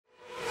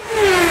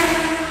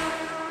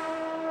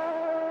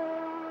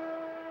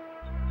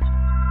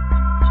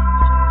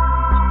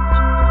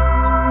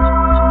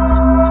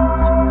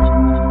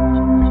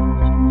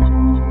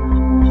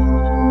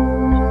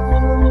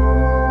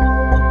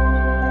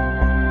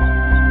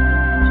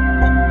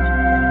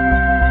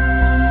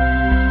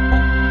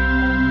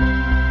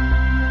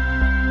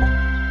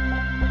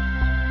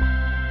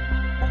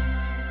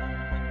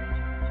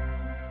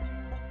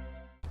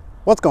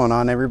What's going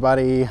on,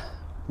 everybody?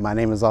 My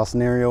name is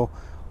Austin Ariel.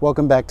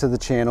 Welcome back to the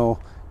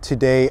channel.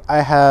 Today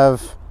I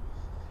have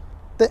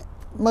the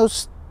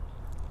most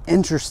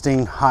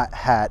interesting hot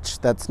hatch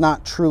that's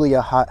not truly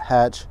a hot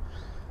hatch,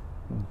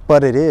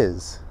 but it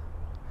is.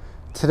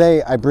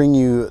 Today I bring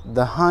you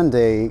the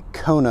Hyundai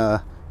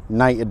Kona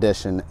Night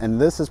Edition, and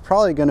this is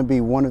probably going to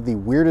be one of the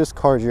weirdest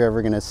cars you're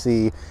ever going to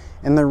see.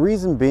 And the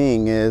reason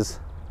being is,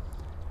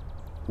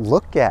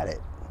 look at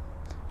it.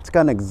 It's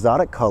got an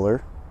exotic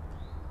color.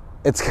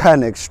 It's got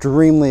an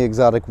extremely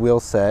exotic wheel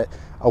set,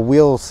 a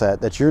wheel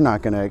set that you're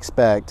not going to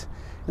expect.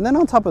 And then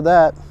on top of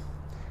that,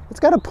 it's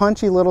got a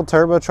punchy little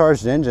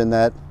turbocharged engine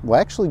that will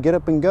actually get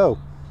up and go.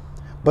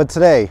 But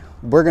today,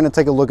 we're going to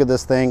take a look at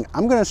this thing.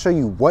 I'm going to show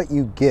you what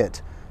you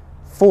get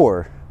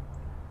for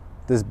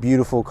this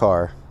beautiful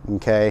car,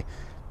 okay?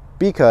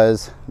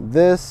 Because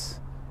this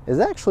is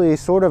actually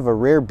sort of a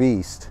rare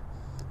beast.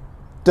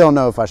 Don't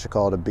know if I should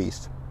call it a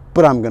beast,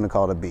 but I'm going to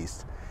call it a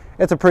beast.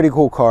 It's a pretty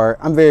cool car.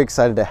 I'm very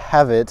excited to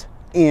have it,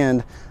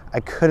 and I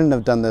couldn't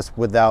have done this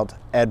without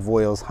Ed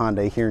Voiles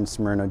Hyundai here in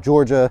Smyrna,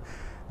 Georgia.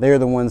 They're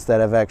the ones that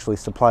have actually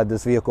supplied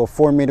this vehicle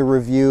for me to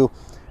review,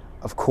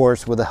 of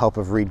course, with the help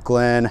of Reid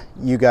Glenn.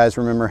 You guys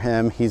remember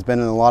him. He's been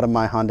in a lot of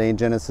my Hyundai and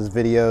Genesis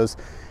videos.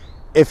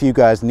 If you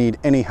guys need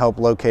any help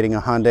locating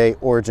a Hyundai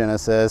or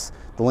Genesis,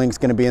 the link's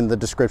going to be in the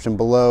description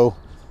below.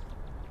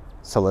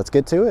 So let's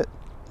get to it.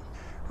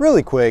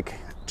 Really quick,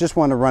 just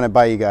want to run it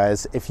by you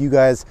guys. If you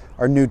guys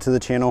are new to the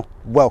channel,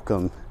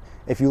 welcome.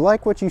 If you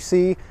like what you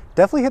see,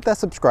 definitely hit that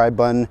subscribe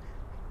button,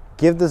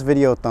 give this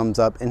video a thumbs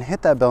up, and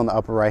hit that bell in the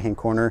upper right hand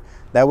corner.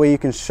 That way you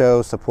can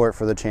show support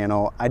for the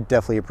channel. I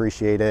definitely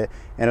appreciate it,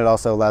 and it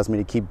also allows me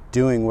to keep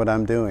doing what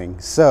I'm doing.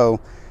 So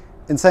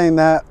in saying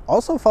that,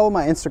 also follow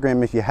my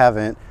Instagram if you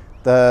haven't.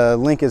 The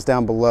link is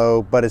down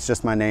below, but it's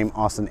just my name,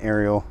 Austin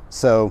Ariel.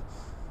 So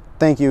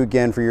thank you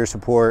again for your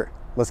support.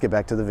 Let's get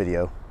back to the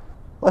video.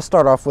 Let's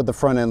start off with the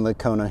front end of the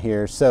Kona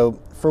here. So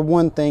for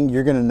one thing,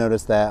 you're going to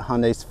notice that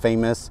Hyundai's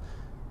famous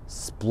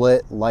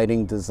split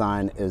lighting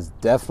design is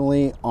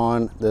definitely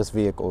on this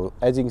vehicle.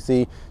 As you can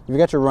see, you've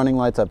got your running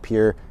lights up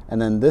here,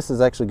 and then this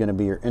is actually going to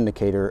be your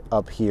indicator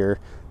up here.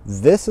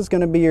 This is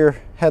going to be your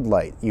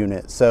headlight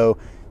unit. So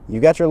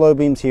you got your low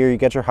beams here, you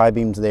got your high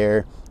beams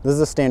there. This is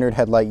a standard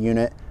headlight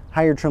unit.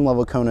 Higher trim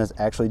level Konas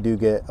actually do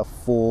get a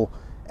full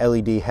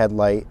LED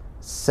headlight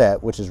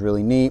set, which is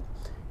really neat.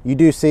 You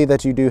do see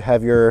that you do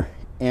have your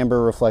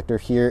amber reflector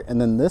here,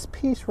 and then this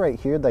piece right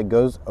here that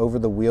goes over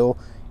the wheel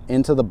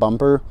into the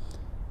bumper,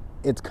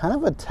 it's kind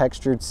of a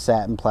textured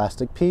satin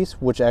plastic piece,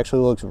 which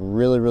actually looks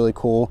really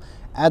cool.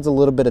 Adds a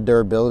little bit of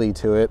durability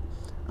to it.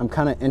 I'm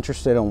kind of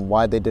interested on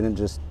why they didn't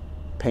just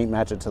paint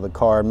match it to the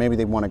car. Maybe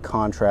they want a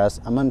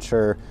contrast, I'm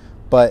unsure,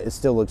 but it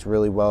still looks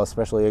really well,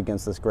 especially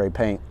against this gray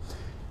paint.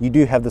 You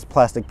do have this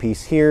plastic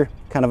piece here,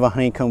 kind of a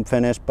honeycomb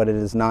finish, but it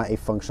is not a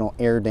functional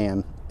air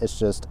dam. It's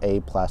just a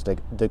plastic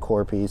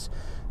decor piece.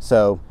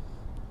 So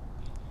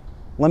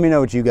let me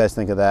know what you guys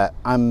think of that.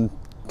 I'm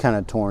kind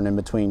of torn in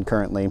between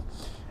currently.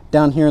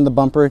 Down here in the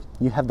bumper,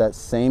 you have that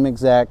same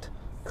exact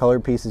color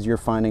pieces you're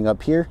finding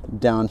up here,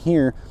 down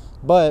here,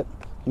 but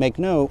make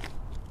note,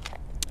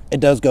 it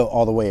does go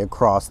all the way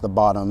across the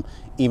bottom,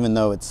 even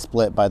though it's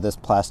split by this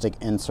plastic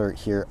insert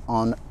here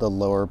on the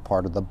lower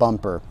part of the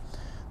bumper.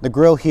 The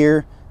grille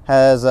here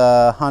has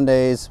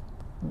Hyundai's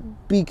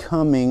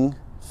becoming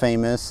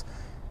famous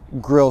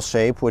grille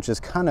shape, which is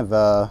kind of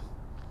a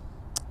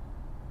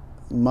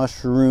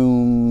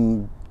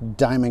mushroom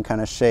diamond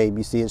kind of shape.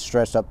 You see it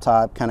stretched up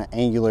top, kind of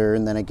angular,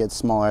 and then it gets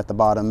smaller at the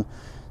bottom.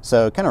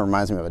 So it kind of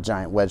reminds me of a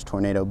giant wedge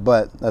tornado,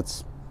 but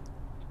that's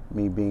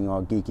me being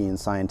all geeky and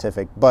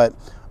scientific. But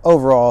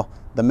overall,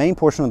 the main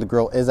portion of the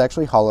grille is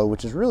actually hollow,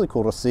 which is really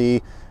cool to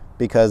see,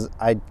 because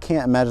I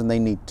can't imagine they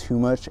need too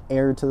much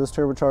air to this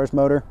turbocharged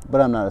motor,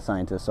 but I'm not a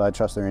scientist, so I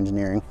trust their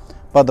engineering.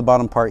 But the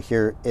bottom part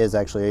here is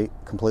actually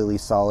completely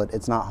solid.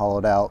 It's not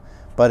hollowed out,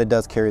 but it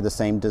does carry the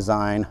same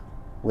design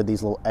with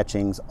these little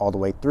etchings all the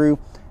way through.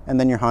 And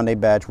then your Hyundai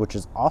badge, which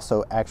is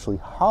also actually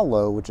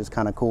hollow, which is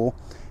kind of cool,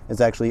 is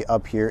actually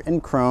up here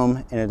in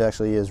chrome, and it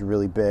actually is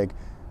really big.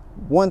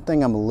 One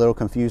thing I'm a little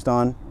confused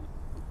on,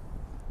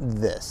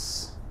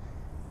 this.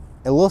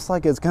 It looks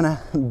like it's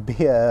gonna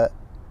be a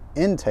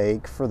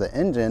intake for the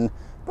engine,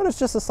 but it's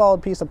just a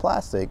solid piece of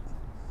plastic.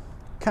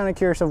 Kind of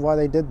curious of why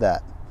they did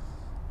that.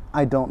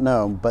 I don't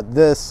know, but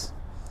this,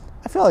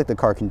 I feel like the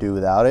car can do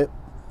without it.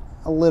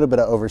 A little bit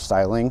of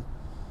overstyling.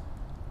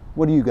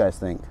 What do you guys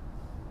think?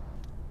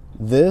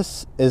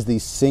 This is the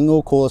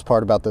single coolest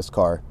part about this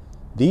car.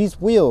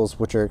 These wheels,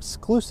 which are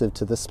exclusive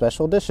to this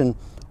special edition,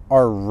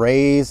 are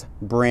Rays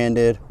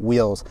branded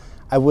wheels.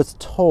 I was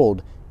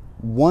told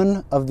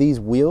one of these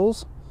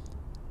wheels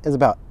is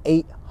about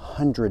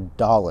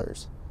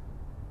 $800.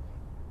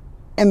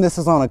 And this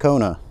is on a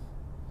Kona.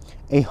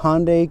 A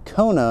Hyundai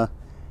Kona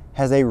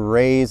has a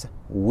Rays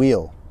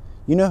wheel.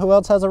 You know who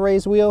else has a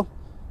Rays wheel?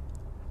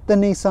 The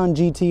Nissan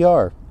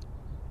GTR.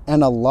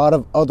 And a lot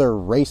of other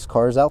race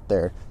cars out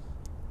there.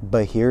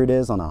 But here it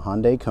is on a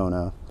Hyundai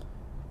Kona.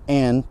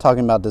 And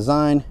talking about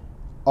design,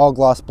 all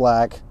gloss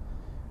black,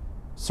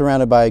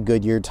 surrounded by a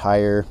Goodyear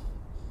tire.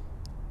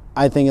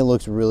 I think it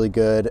looks really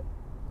good.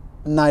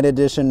 Night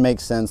edition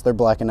makes sense. They're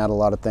blacking out a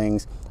lot of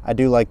things. I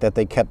do like that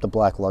they kept the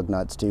black lug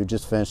nuts too,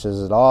 just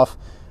finishes it off.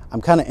 I'm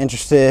kind of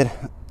interested.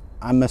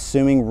 I'm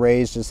assuming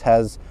Ray's just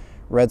has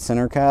red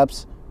center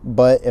caps,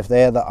 but if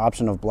they had the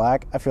option of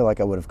black, I feel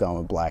like I would have gone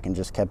with black and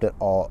just kept it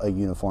all a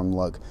uniform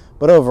look.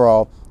 But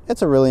overall,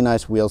 it's a really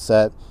nice wheel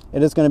set.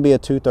 It is going to be a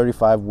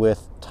 235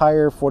 width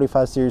tire,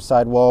 45 series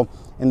sidewall,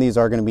 and these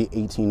are going to be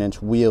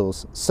 18-inch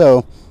wheels.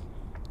 So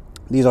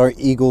these are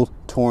Eagle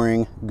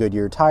Touring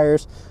Goodyear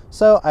tires.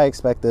 So I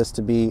expect this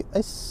to be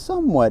a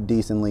somewhat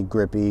decently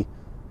grippy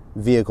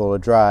vehicle to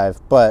drive,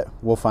 but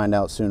we'll find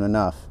out soon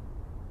enough.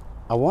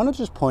 I want to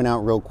just point out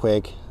real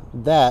quick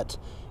that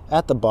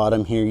at the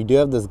bottom here, you do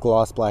have this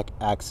gloss black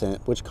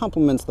accent, which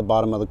complements the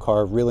bottom of the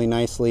car really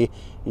nicely.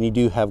 And you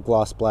do have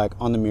gloss black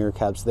on the mirror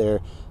caps there.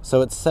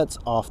 So it sets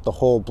off the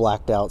whole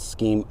blacked out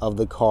scheme of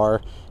the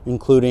car,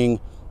 including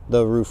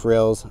the roof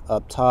rails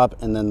up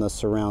top and then the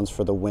surrounds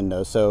for the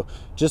window. So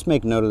just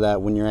make note of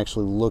that when you're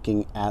actually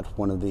looking at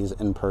one of these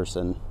in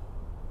person.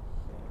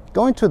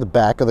 Going to the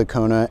back of the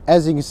Kona,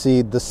 as you can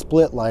see, the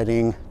split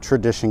lighting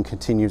tradition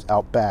continues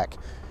out back.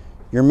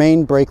 Your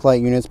main brake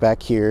light unit's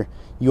back here.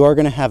 You are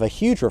going to have a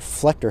huge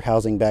reflector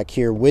housing back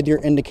here with your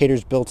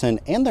indicators built in,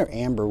 and they're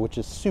amber, which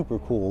is super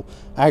cool.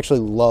 I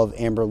actually love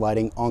amber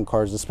lighting on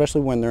cars,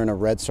 especially when they're in a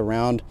red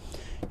surround.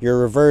 Your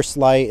reverse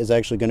light is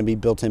actually going to be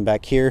built in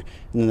back here,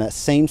 and then that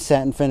same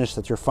satin finish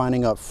that you're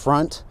finding up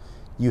front,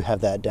 you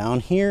have that down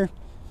here,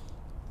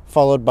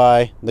 followed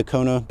by the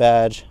Kona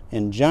badge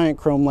and giant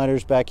chrome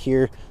letters back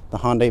here, the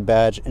Hyundai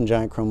badge and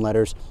giant chrome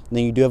letters. And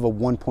then you do have a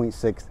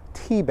 1.6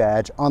 T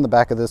badge on the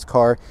back of this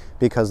car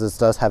because this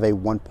does have a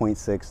 1.6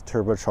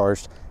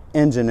 turbocharged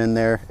engine in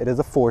there. It is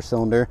a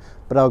 4-cylinder,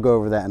 but I'll go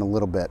over that in a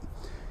little bit.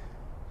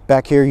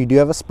 Back here, you do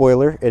have a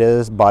spoiler. It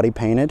is body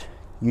painted.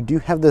 You do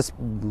have this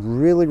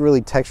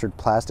really textured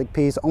plastic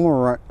piece,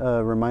 almost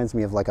reminds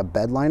me of like a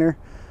bed liner,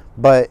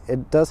 but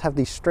it does have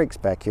these streaks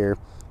back here.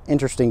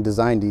 Interesting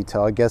design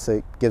detail. I guess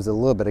it gives it a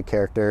little bit of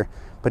character,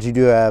 but you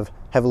do have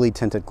heavily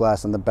tinted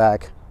glass in the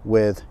back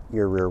with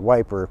your rear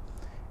wiper.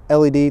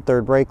 LED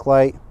third brake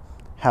light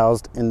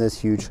housed in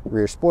this huge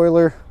rear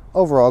spoiler.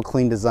 Overall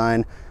clean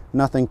design,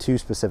 nothing too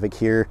specific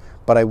here,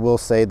 but I will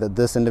say that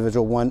this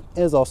individual one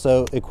is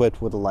also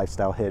equipped with a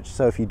lifestyle hitch.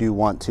 So if you do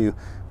want to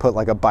put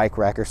like a bike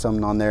rack or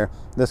something on there,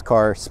 this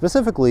car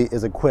specifically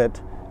is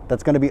equipped.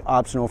 That's going to be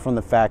optional from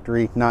the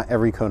factory. Not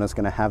every Kona is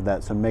going to have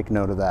that, so make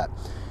note of that.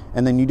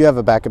 And then you do have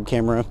a backup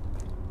camera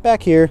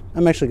back here.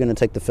 I'm actually going to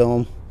take the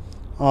film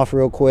off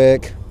real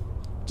quick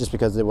just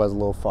because it was a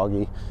little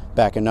foggy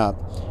backing up.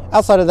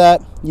 Outside of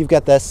that, you've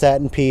got that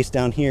satin piece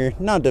down here,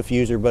 not a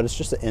diffuser, but it's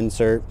just an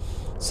insert.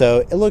 So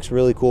it looks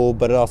really cool,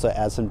 but it also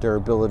adds some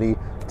durability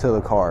to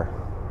the car.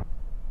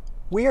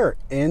 We are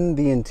in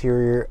the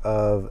interior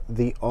of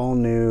the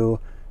all-new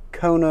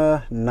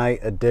Kona Night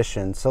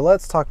Edition. So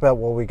let's talk about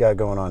what we got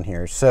going on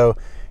here. So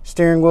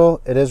steering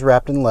wheel, it is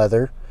wrapped in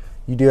leather.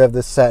 You do have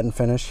this satin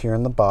finish here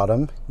on the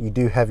bottom. You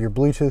do have your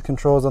Bluetooth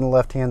controls on the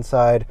left-hand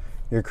side,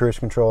 your cruise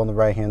control on the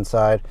right-hand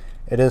side.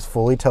 It is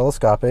fully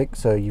telescopic,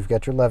 so you've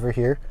got your lever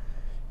here.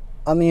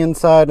 On the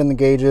inside and the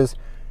gauges,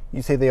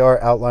 you see they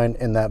are outlined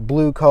in that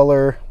blue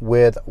color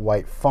with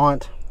white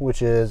font,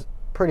 which is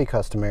pretty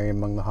customary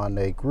among the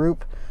Hyundai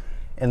group.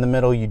 In the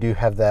middle, you do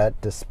have that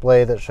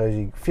display that shows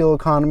you fuel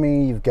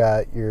economy. You've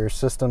got your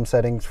system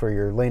settings for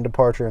your lane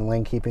departure and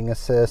lane keeping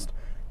assist,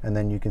 and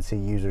then you can see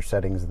user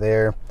settings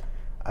there.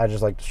 I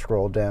just like to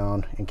scroll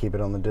down and keep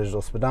it on the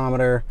digital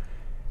speedometer.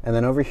 And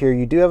then over here,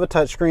 you do have a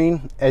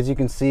touchscreen. As you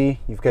can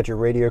see, you've got your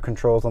radio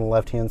controls on the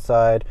left-hand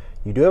side.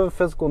 You do have a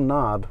physical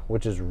knob,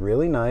 which is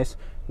really nice.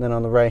 And then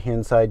on the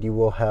right-hand side, you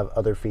will have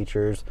other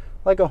features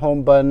like a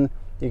home button.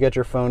 You get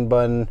your phone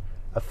button,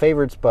 a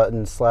favorites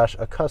button /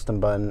 a custom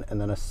button, and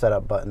then a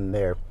setup button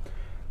there.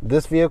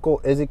 This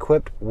vehicle is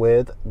equipped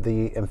with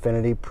the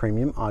Infinity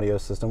Premium audio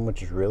system,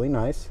 which is really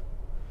nice.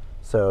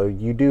 So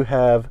you do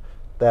have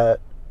that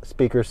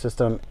speaker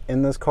system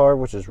in this car,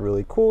 which is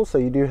really cool. So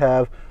you do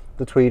have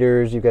the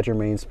tweeters, you've got your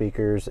main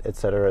speakers,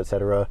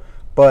 etc.,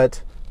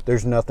 but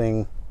there's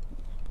nothing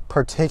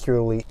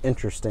particularly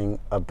interesting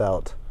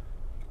about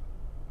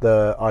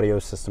the audio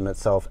system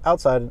itself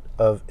outside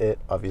of it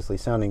obviously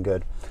sounding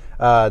good.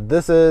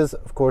 This is,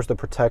 of course, the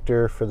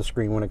protector for the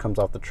screen when it comes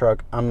off the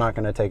truck. I'm not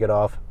going to take it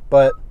off,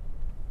 but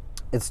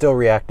it's still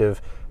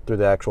reactive through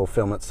the actual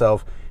film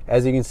itself.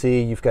 As you can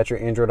see, you've got your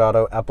Android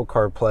Auto, Apple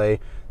CarPlay.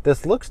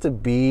 This looks to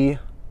be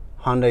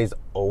Hyundai's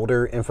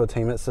older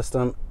infotainment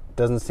system.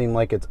 Doesn't seem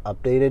like it's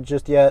updated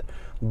just yet,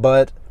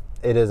 but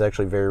it is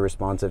actually very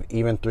responsive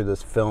even through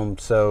this film,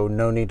 so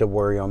no need to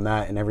worry on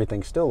that, and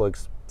everything still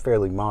looks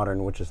fairly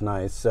modern, which is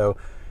nice. So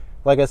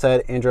like I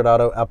said, Android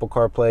Auto, Apple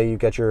CarPlay, you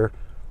get your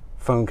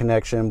phone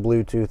connection,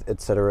 Bluetooth,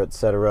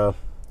 etc.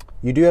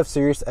 You do have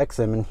Sirius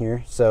XM in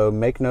here, so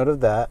make note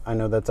of that. I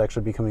know that's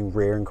actually becoming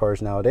rare in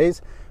cars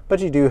nowadays, but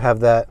you do have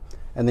that.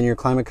 And then your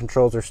climate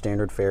controls are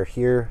standard fare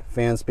here,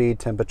 fan speed,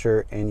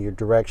 temperature, and your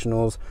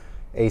directionals,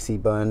 AC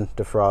button,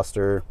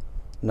 defroster,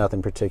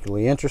 Nothing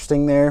particularly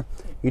interesting there.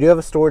 You do have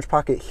a storage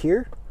pocket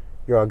here,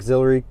 your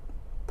auxiliary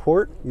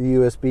port,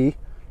 your USB,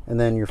 and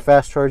then your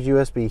fast charge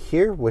USB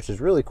here, which is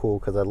really cool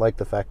because I like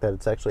the fact that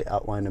it's actually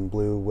outlined in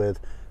blue with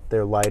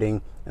their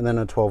lighting, and then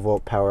a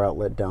 12-volt power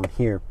outlet down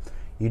here.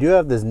 You do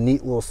have this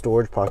neat little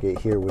storage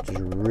pocket here, which is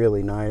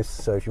really nice.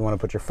 So if you want to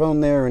put your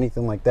phone there or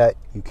anything like that,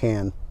 you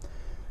can.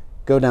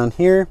 Go down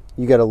here,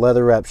 you got a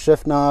leather wrap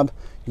shift knob.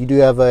 You do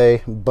have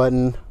a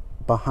button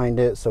behind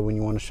it, so when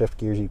you want to shift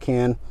gears, you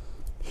can.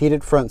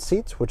 Heated front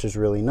seats, which is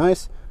really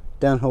nice.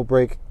 Downhill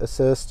brake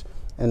assist,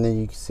 and then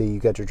you can see you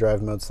got your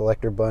drive mode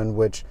selector button,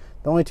 which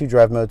the only two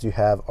drive modes you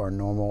have are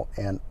normal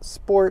and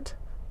sport,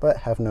 but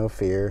have no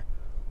fear.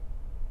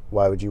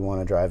 Why would you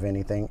want to drive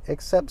anything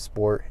except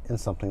sport in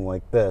something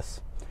like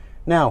this?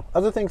 Now,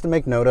 other things to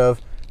make note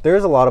of, there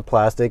is a lot of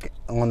plastic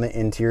on the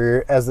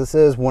interior, as this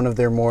is one of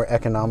their more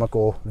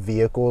economical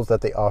vehicles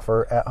that they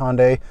offer at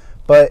Hyundai,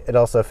 but it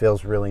also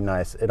feels really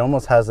nice. It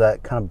almost has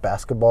that kind of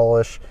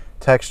basketballish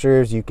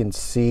textures. You can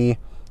see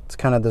it's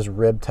kind of this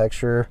rib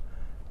texture,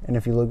 and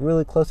if you look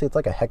really closely, it's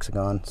like a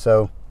hexagon.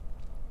 So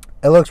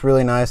it looks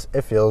really nice.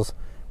 It feels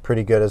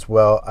pretty good as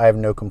well. I have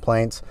no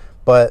complaints,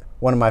 but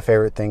one of my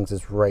favorite things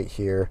is right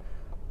here.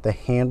 The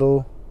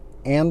handle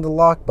and the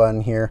lock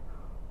button here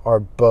are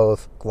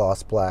both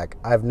gloss black.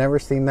 I've never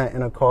seen that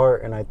in a car,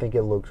 and I think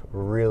it looks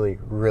really,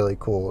 really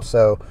cool.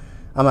 So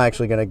I'm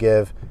actually gonna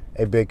give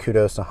a big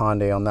kudos to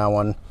Hyundai on that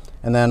one.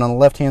 And then on the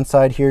left-hand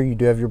side here, you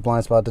do have your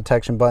blind spot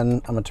detection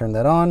button. I'm gonna turn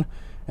that on.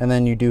 And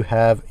then you do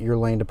have your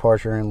lane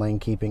departure and lane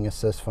keeping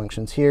assist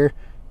functions here,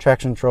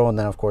 traction control, and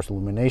then of course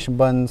illumination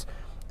buttons.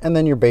 And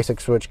then your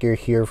basic switch gear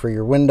here for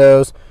your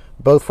windows.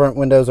 Both front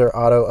windows are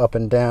auto up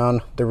and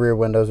down. The rear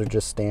windows are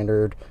just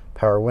standard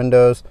power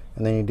windows.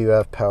 And then you do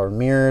have power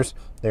mirrors.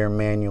 They're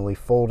manually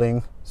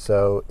folding.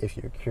 So if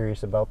you're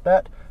curious about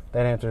that,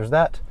 that answers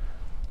that.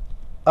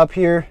 Up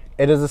here,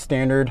 it is a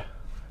standard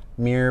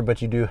mirror,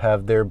 but you do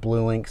have their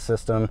Blue Link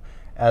system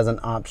as an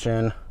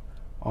option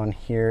on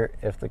here.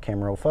 If the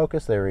camera will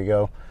focus, there we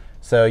go.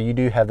 So you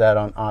do have that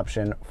on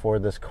option for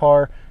this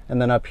car. And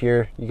then up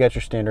here, you got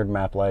your standard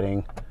map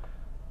lighting.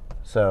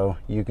 So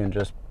you can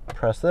just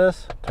press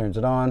this, turns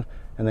it on,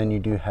 and then you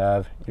do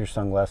have your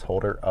sunglass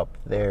holder up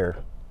there.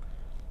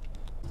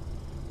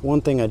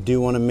 One thing I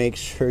do want to make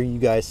sure you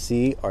guys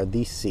see are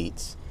these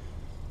seats.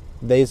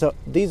 These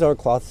are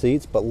cloth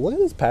seats, but look at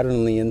this pattern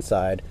on the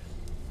inside.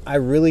 I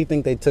really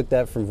think they took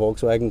that from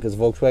Volkswagen, because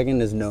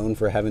Volkswagen is known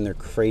for having their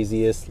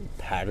craziest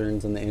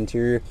patterns on the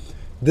interior.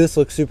 This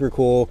looks super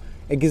cool.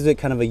 It gives it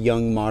kind of a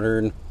young,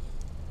 modern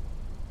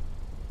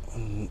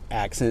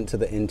accent to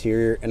the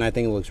interior, and I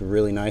think it looks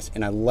really nice.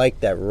 And I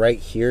like that right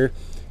here,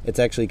 it's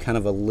actually kind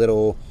of a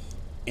little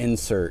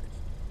insert.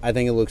 I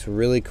think it looks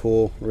really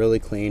cool, really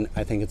clean.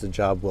 I think it's a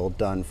job well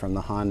done from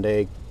the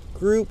Hyundai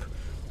group.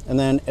 And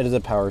then it is a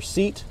power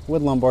seat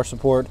with lumbar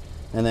support,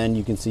 and then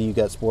you can see you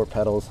got sport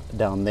pedals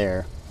down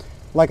there.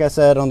 Like I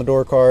said, on the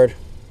door card,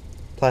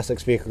 plastic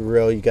speaker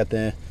grill, you got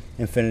the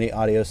Infinity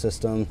audio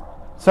system.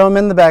 So I'm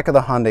in the back of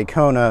the Hyundai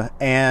Kona,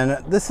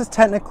 and this is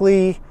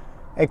technically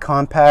a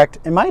compact.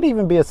 It might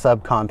even be a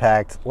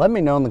subcompact. Let me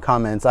know in the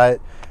comments. I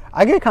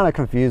get kind of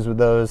confused with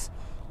those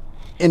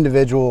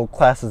individual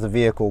classes of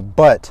vehicle,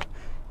 but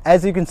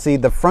as you can see,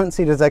 the front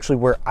seat is actually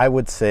where I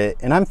would sit,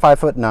 and I'm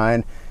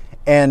 5'9",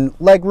 and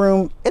leg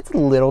room, it's a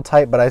little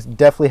tight, but I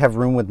definitely have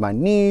room with my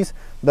knees,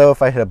 though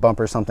if I hit a bump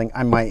or something,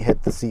 I might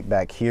hit the seat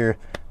back here.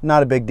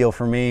 Not a big deal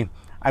for me.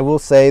 I will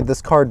say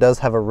this car does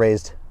have a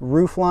raised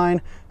roof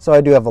line, so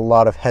I do have a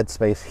lot of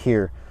headspace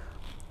here.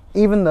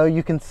 Even though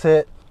you can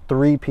sit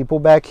 3 people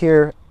back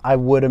here, I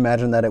would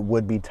imagine that it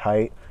would be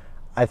tight.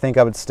 I think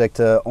I would stick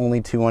to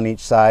only 2 on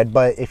each side,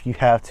 but if you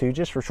have to,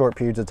 just for short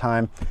periods of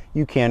time,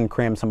 you can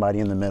cram somebody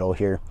in the middle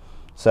here.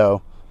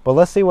 So, but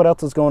let's see what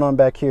else is going on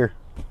back here.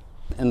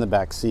 In the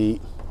back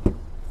seat,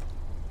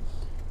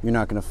 you're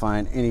not going to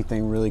find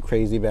anything really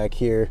crazy back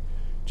here.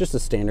 Just a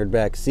standard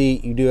back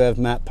seat. You do have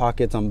map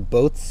pockets on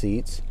both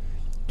seats.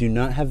 Do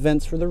not have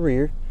vents for the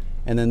rear.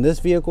 And then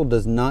this vehicle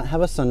does not have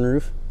a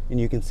sunroof,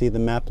 and you can see the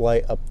map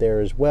light up there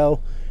as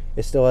well.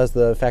 It still has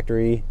the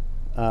factory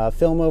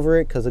film over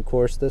it, because of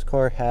course this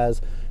car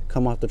has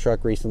come off the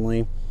truck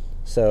recently.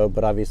 So,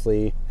 but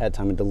obviously at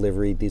time of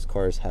delivery, these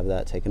cars have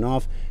that taken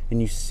off,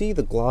 and you see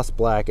the gloss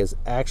black is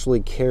actually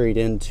carried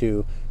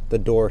into the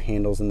door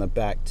handles in the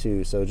back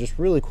too. So just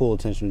really cool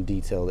attention to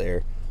detail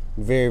there.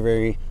 Very,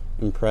 very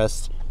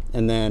impressed.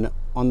 And then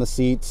on the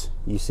seats,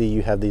 you see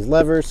you have these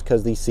levers,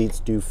 because these seats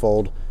do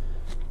fold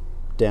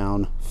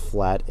down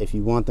flat if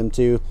you want them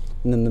to.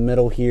 And in the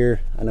middle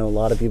here, I know a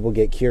lot of people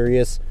get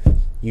curious,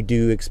 you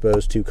do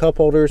expose 2 cup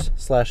holders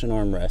 / an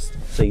armrest.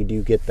 So you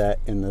do get that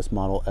in this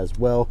model as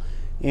well.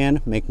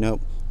 And make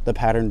note, the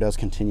pattern does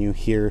continue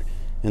here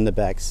in the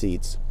back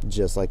seats,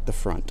 just like the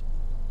front.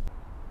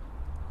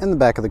 In the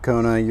back of the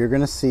Kona, you're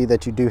going to see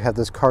that you do have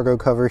this cargo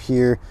cover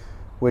here,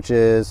 which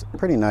is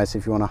pretty nice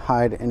if you want to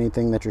hide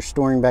anything that you're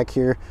storing back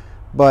here.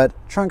 But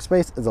trunk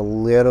space is a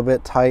little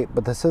bit tight,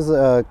 but this is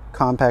a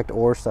compact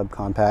or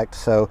subcompact,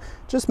 so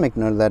just make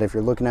note of that if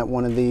you're looking at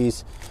one of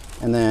these.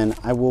 And then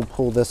I will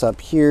pull this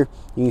up here.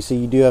 You can see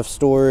you do have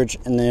storage,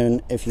 and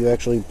then if you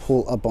actually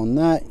pull up on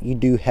that, you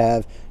do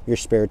have your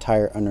spare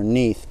tire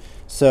underneath.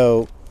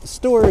 So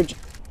storage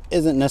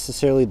isn't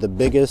necessarily the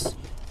biggest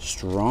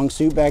strong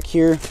suit back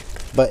here,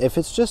 but if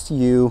it's just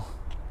you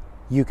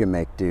can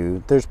make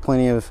do. There's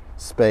plenty of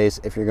space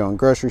if you're going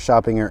grocery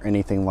shopping or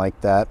anything like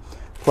that.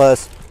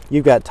 Plus,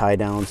 you've got tie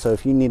down, so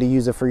if you need to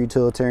use it for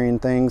utilitarian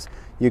things,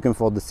 you can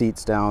fold the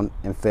seats down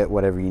and fit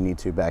whatever you need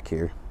to back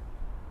here.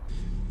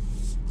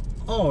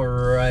 All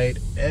right,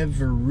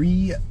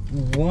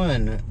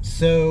 everyone.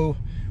 So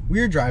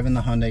we're driving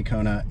the Hyundai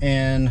Kona,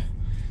 and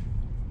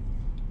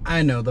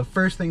I know the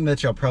first thing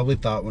that y'all probably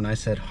thought when I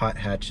said hot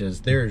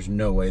hatches, there's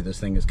no way this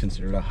thing is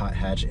considered a hot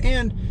hatch,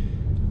 and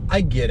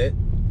I get it.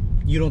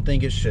 You don't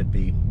think it should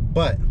be,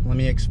 but let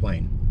me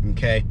explain,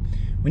 okay?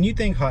 When you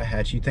think hot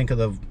hatch, you think of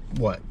the,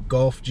 what,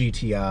 Golf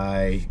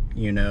GTI,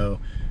 you know,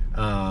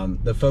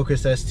 the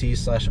Focus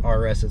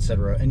ST/RS,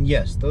 etc. And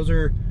yes, those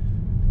are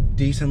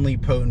decently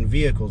potent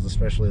vehicles,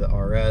 especially the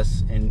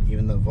RS and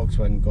even the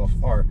Volkswagen Golf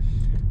R.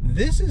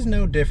 This is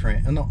no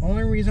different, and the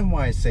only reason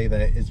why I say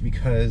that is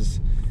because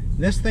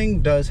this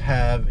thing does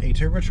have a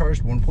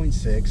turbocharged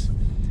 1.6,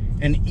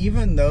 and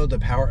even though the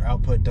power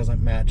output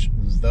doesn't match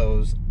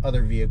those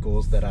other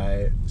vehicles that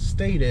I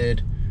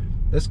stated,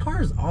 this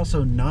car is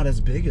also not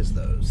as big as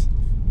those,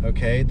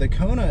 okay? The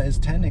Kona is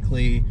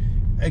technically,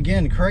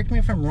 again, correct me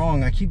if I'm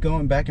wrong, I keep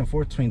going back and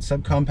forth between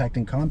subcompact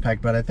and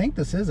compact, but I think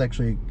this is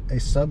actually a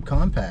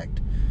subcompact.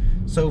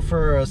 So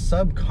for a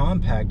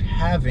subcompact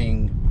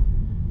having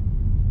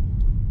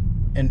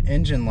an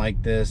engine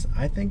like this,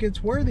 I think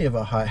it's worthy of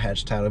a hot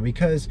hatch title,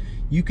 because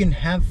you can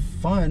have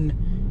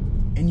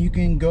fun and you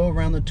can go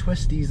around the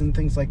twisties and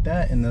things like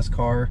that in this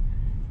car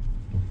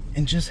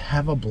and just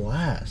have a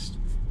blast,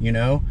 you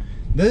know?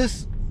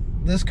 This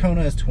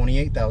Kona is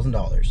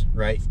 $28,000,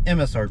 right?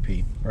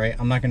 MSRP, right?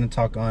 I'm not going to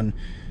talk on,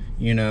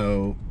 you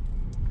know,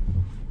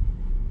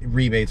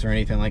 rebates or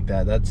anything like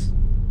that. That's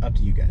up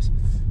to you guys.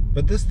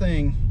 But this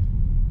thing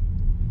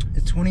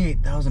is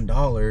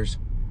 $28,000,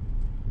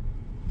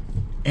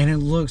 and it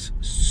looks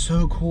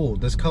so cool.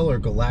 This color,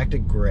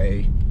 galactic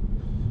gray,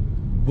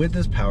 with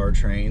this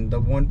powertrain,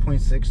 the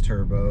 1.6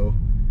 turbo,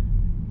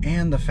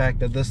 and the fact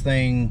that this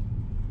thing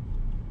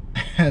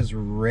has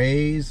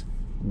raised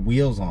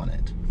wheels on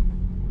it.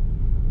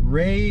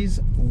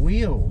 Raised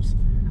wheels.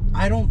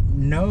 I don't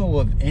know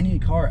of any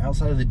car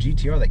outside of the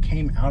GTR that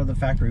came out of the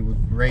factory with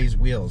raised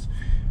wheels.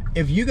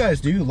 If you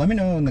guys do, let me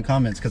know in the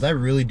comments, because I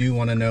really do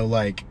want to know,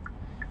 like,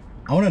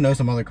 I want to know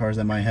some other cars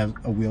that might have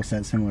a wheel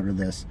set similar to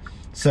this.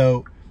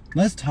 So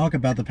let's talk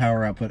about the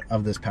power output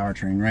of this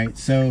powertrain, right?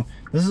 So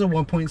this is a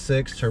 1.6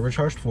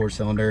 turbocharged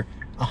 4-cylinder,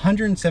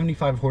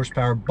 175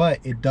 horsepower, but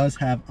it does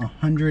have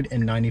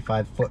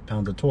 195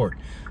 foot-pounds of torque.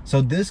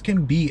 So this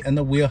can be in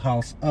the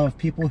wheelhouse of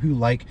people who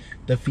like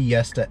the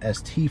Fiesta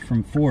ST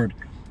from Ford.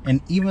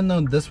 And even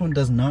though this one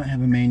does not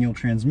have a manual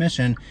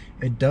transmission,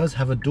 it does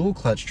have a dual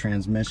clutch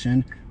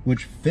transmission,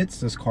 which fits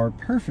this car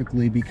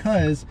perfectly,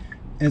 because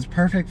it's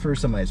perfect for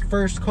somebody's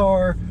first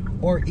car,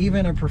 or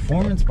even a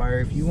performance buyer.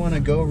 If you want to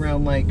go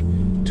around like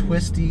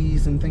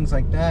twisties and things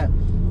like that,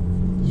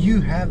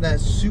 you have that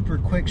super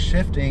quick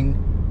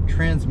shifting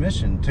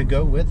transmission to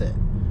go with it.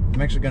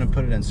 I'm actually going to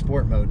put it in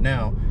sport mode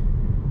now,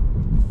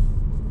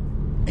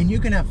 and you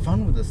can have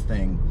fun with this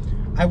thing.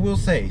 I will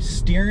say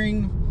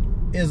steering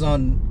is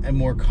on a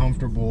more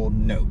comfortable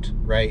note,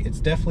 right? It's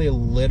definitely a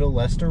little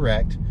less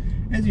direct,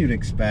 as you'd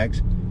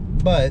expect,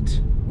 but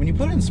when you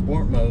put it in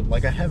sport mode,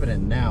 like I have it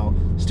in now,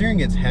 steering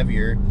gets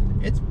heavier,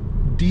 it's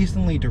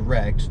decently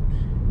direct.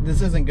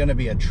 This isn't going to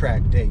be a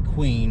track day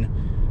queen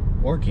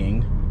or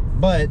king,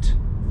 but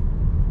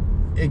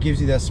it gives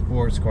you that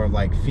sports car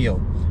like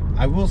feel.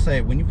 I will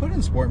say, when you put it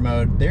in sport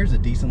mode, there's a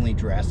decently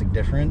drastic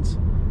difference.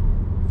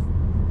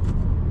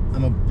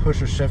 I'm gonna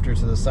push a shifter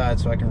to the side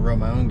so I can roll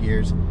my own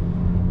gears.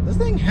 This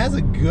thing has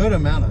a good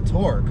amount of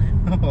torque.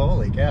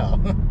 Holy cow.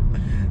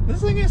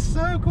 This thing is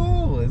so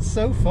cool. It's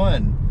so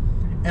fun.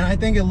 And I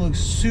think it looks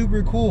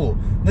super cool.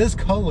 This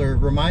color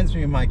reminds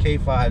me of my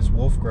K5's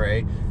Wolf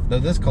Gray, though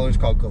this color is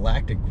called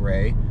Galactic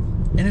Gray.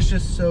 And it's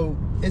just so,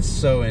 it's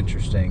so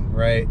interesting,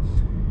 right?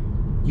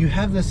 You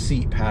have this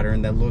seat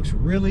pattern that looks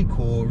really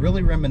cool,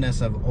 really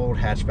reminiscent of old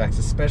hatchbacks,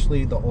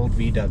 especially the old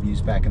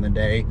VWs back in the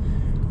day.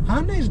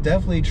 Hyundai's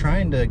definitely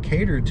trying to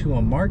cater to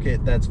a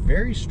market that's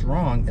very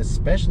strong,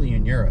 especially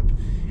in Europe.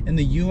 In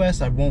the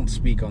US, I won't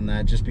speak on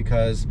that just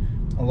because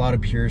a lot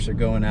of purists are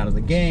going out of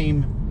the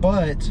game,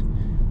 but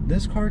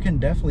this car can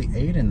definitely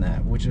aid in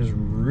that, which is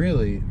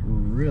really,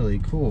 really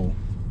cool.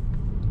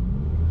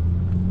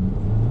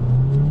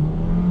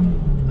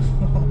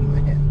 Oh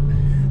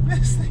man,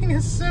 this thing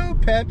is so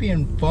peppy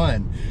and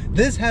fun.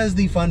 This has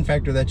the fun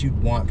factor that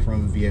you'd want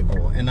from a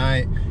vehicle, and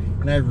I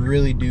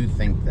really do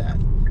think that.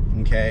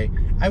 Okay,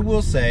 I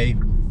will say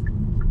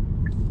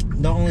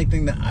the only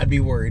thing that I'd be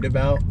worried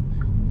about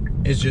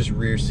is just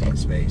rear seat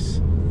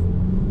space.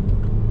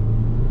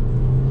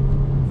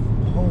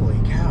 Holy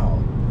cow.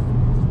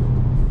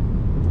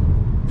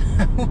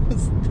 That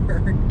was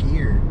third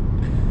gear.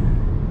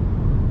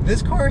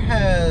 This car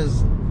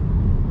has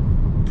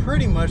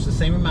pretty much the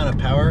same amount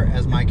of power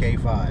as my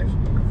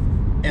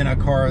K5 in a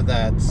car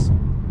that's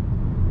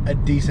a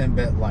decent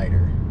bit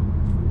lighter.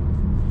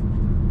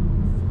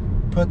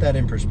 Put that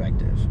in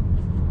perspective.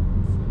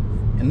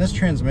 And this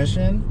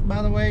transmission,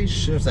 by the way,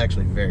 shifts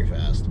actually very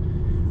fast.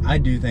 I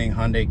do think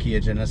Hyundai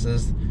Kia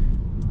Genesis,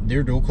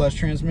 their dual clutch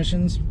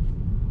transmissions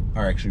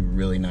are actually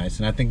really nice.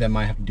 And I think that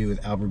might have to do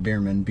with Albert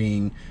Bierman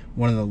being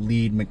one of the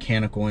lead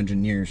mechanical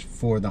engineers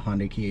for the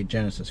Hyundai Kia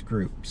Genesis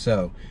group.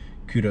 So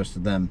kudos to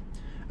them.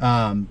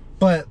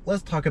 But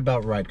let's talk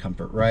about ride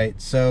comfort,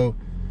 right? So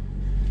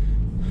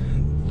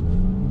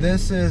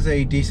this is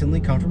a decently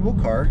comfortable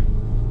car.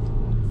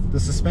 The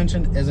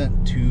suspension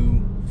isn't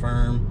too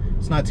firm.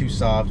 It's not too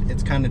soft.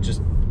 It's kind of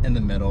just in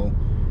the middle.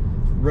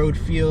 Road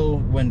feel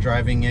when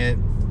driving it,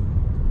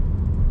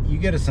 you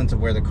get a sense of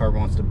where the car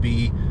wants to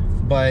be,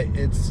 but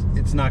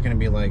it's not going to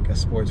be like a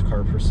sports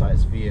car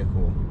precise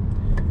vehicle.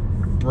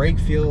 Brake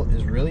feel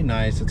is really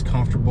nice. It's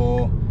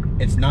comfortable.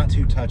 It's not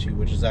too touchy,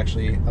 which is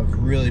actually a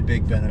really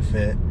big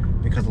benefit,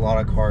 because a lot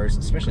of cars,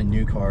 especially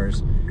new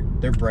cars,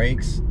 their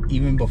brakes,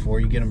 even before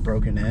you get them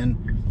broken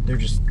in, they're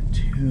just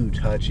too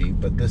touchy,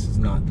 but this is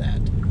not that.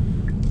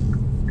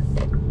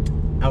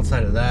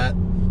 Outside of that,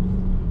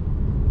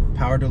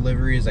 power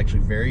delivery is actually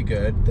very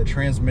good. The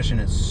transmission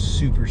is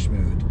super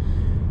smooth.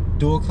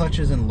 Dual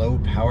clutches and low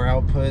power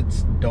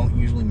outputs don't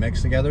usually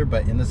mix together,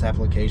 but in this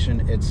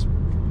application, it's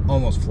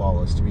almost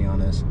flawless, to be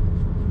honest.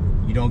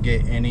 You don't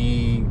get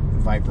any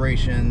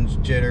vibrations,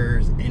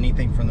 jitters,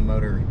 anything from the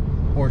motor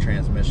or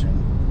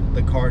transmission.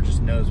 The car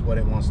just knows what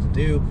it wants to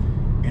do,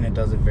 and it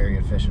does it very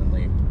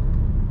efficiently.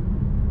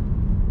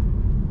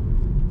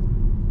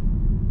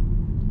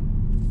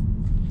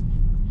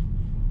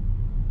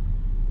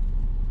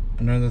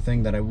 Another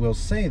thing that I will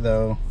say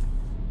though,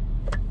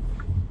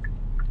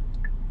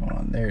 hold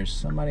on, there's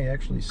somebody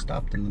actually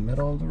stopped in the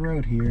middle of the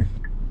road here.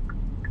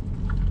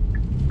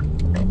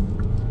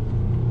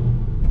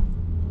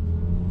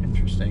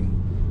 Interesting.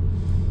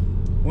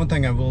 One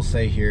thing I will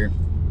say here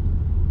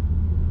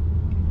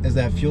is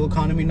that fuel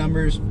economy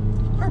numbers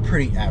are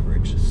pretty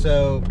average.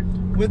 So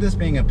with this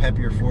being a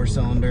peppier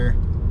 4-cylinder,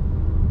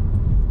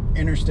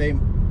 interstate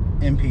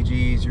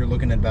MPGs, you're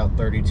looking at about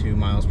 32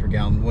 miles per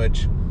gallon,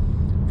 which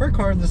for a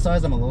car this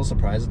size, I'm a little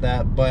surprised at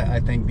that, but I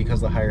think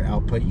because of the higher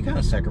output, you kind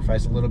of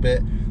sacrifice a little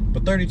bit.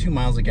 But 32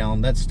 miles a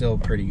gallon, that's still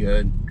pretty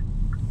good,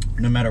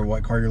 no matter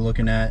what car you're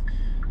looking at.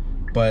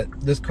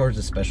 But this car is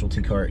a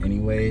specialty car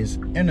anyways,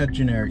 in a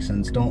generic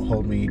sense. Don't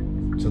hold me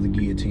to the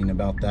guillotine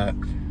about that.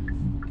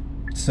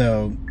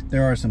 So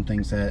there are some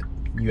things that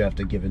you have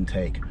to give and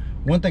take.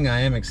 One thing I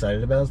am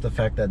excited about is the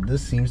fact that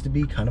this seems to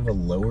be kind of a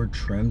lower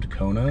trimmed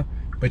Kona,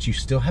 but you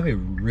still have a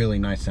really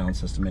nice sound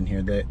system in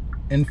here. The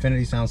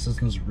Infinity sound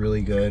system is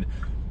really good.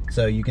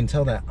 So you can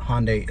tell that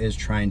Hyundai is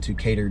trying to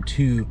cater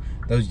to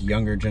those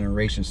younger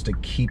generations to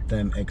keep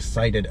them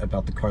excited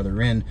about the car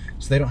they're in,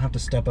 so they don't have to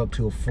step up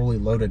to a fully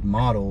loaded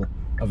model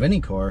of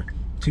any car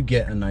to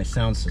get a nice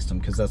sound system,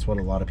 because that's what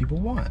a lot of people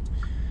want.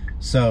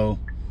 So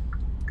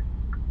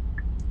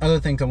other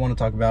things I want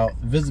to talk about,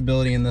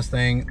 visibility in this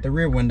thing, the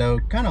rear window,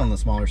 kind of on the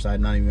smaller side,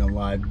 not even gonna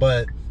lie,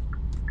 but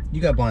you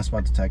got blind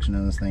spot detection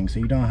in this thing, so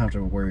you don't have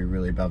to worry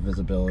really about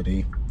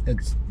visibility.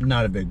 It's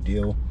not a big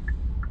deal.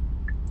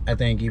 I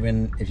think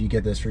even if you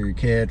get this for your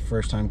kid,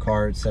 first time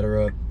car,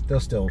 etc., they'll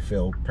still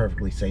feel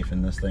perfectly safe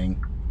in this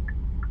thing.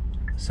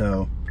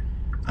 So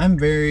I'm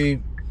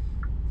very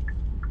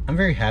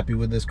happy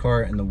with this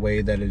car and the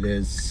way that it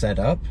is set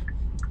up.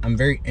 I'm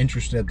very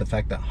interested at the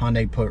fact that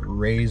Hyundai put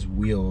raised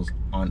wheels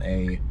on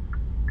a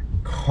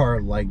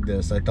car like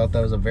this. I thought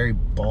that was a very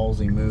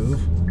ballsy move.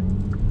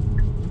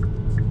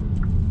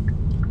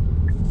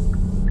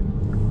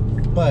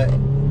 But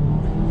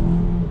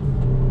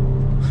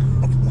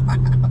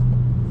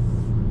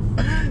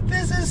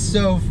this is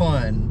so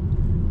fun.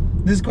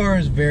 This car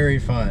is very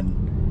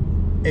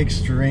fun,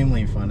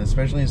 extremely fun,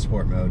 especially in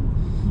sport mode.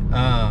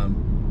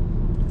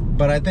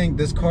 But I think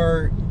this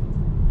car,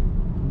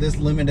 this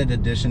limited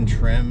edition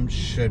trim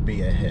should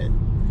be a hit.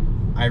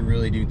 I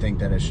really do think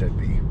that it should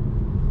be,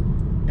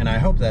 and I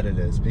hope that it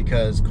is,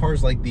 because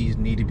cars like these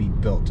need to be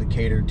built to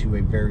cater to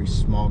a very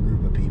small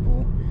group of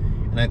people,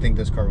 and I think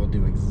this car will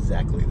do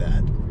exactly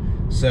that.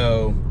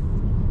 So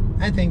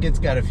I think it's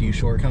got a few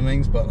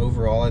shortcomings, but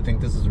overall I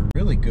think this is a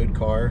really good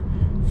car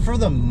for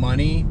the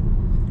money.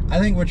 I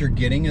think what you're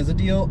getting is a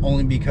deal,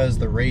 only because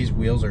the raised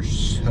wheels are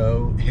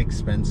so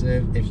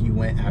expensive if you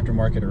went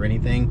aftermarket or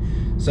anything.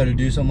 So to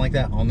do something like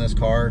that on this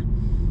car,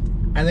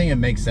 I think it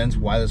makes sense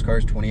why this car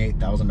is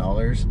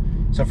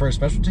 $28,000. So for a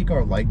specialty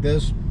car like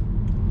this,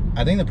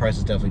 I think the price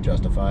is definitely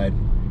justified.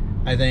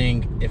 I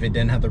think if it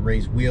didn't have the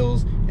raised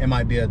wheels, it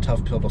might be a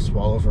tough pill to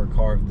swallow for a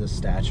car of this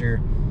stature.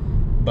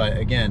 But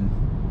again,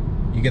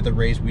 you get the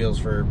raised wheels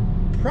for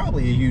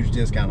probably a huge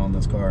discount on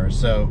this car.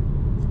 So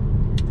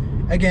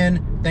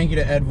again, thank you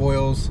to Ed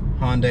Voiles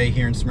Hyundai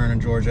here in Smyrna,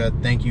 Georgia.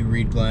 Thank you,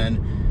 Reid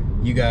Glenn.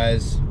 You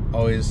guys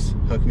always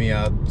hook me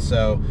up.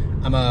 So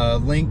I'm gonna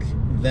link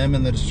them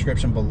in the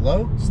description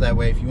below, so that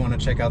way if you want to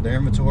check out their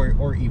inventory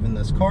or even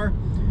this car,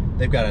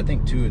 They've got, I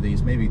think, 2 of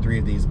these, maybe 3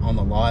 of these on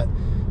the lot,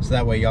 so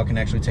that way y'all can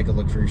actually take a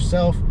look for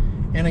yourself.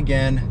 And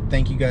again,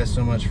 thank you guys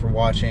so much for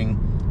watching.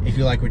 If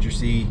you like what you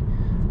see,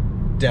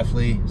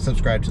 definitely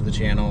subscribe to the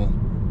channel.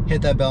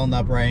 Hit that bell in the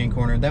upper right hand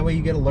corner. That way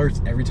you get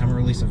alerts every time I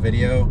release a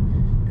video.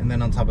 And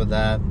then on top of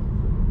that,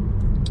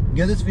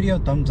 give this video a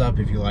thumbs up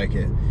if you like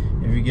it.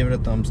 If you give it a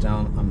thumbs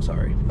down, I'm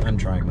sorry. I'm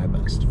trying my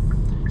best.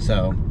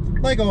 So,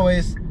 like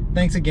always,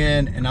 thanks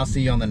again, and I'll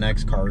see you on the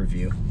next car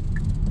review.